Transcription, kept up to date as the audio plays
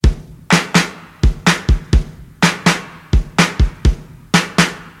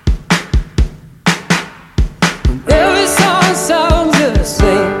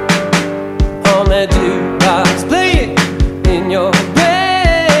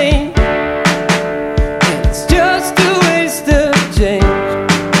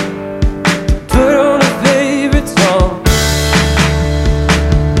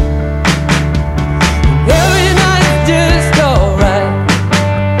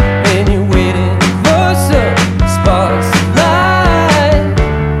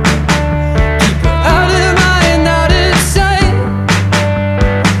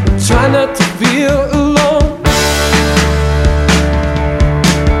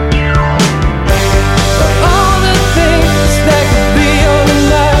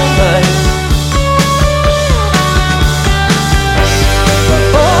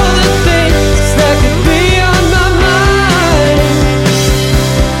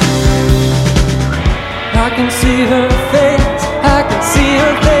see her face, I can see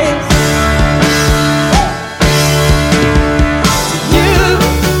her face. You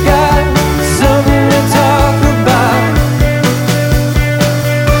got something to talk about.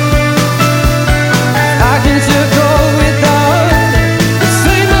 I can still go without the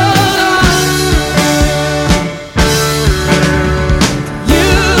same old us.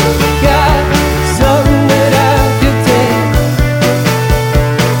 You got something that I could take.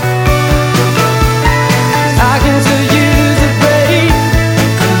 I can still use a break.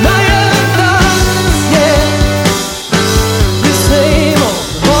 My other thoughts, yeah, the same old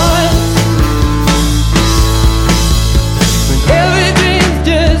one. When everything's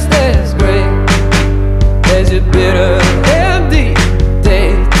just as great as a bitter, empty day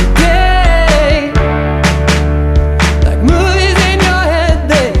today. Like movies in your head,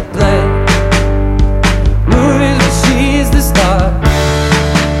 they play. Movies where she's the star.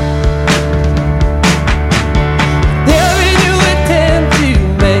 Every new attempt you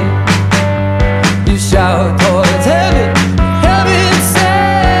make, you shout towards heaven, heaven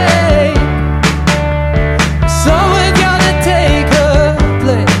say, someone's gotta take her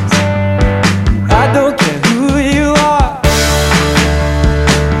place. I don't care who you are.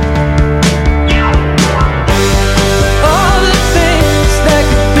 All the things that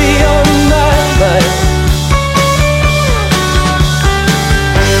could be on my mind.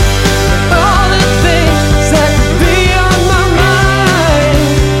 All the things that could be on my mind.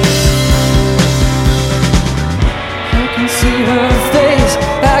 I can see her face,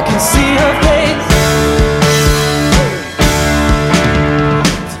 I can see her face.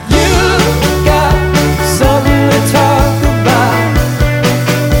 You got something to talk about.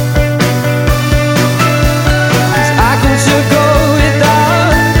 'Cause I can sure go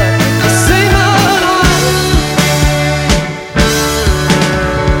without the same old one.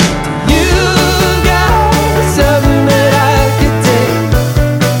 You got something that I could take.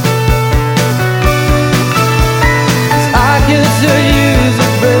 'Cause I can sure use a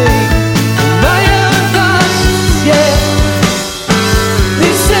break. My other thoughts, yeah,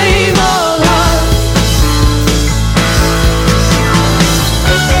 the same old one.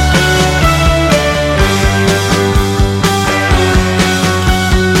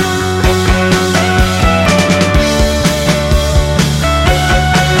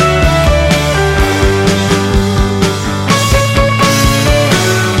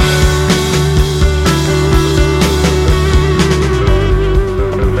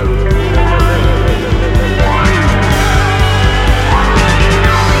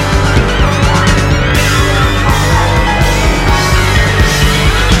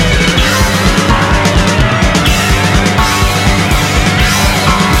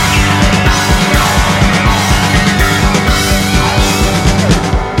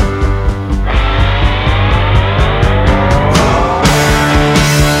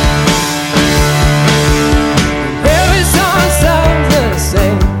 Every song sounds the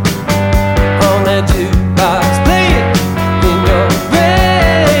same on that jukebox playing in your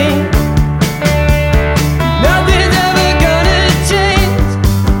brain. Nothing's ever gonna change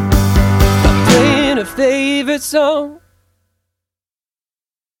by playing a favorite song.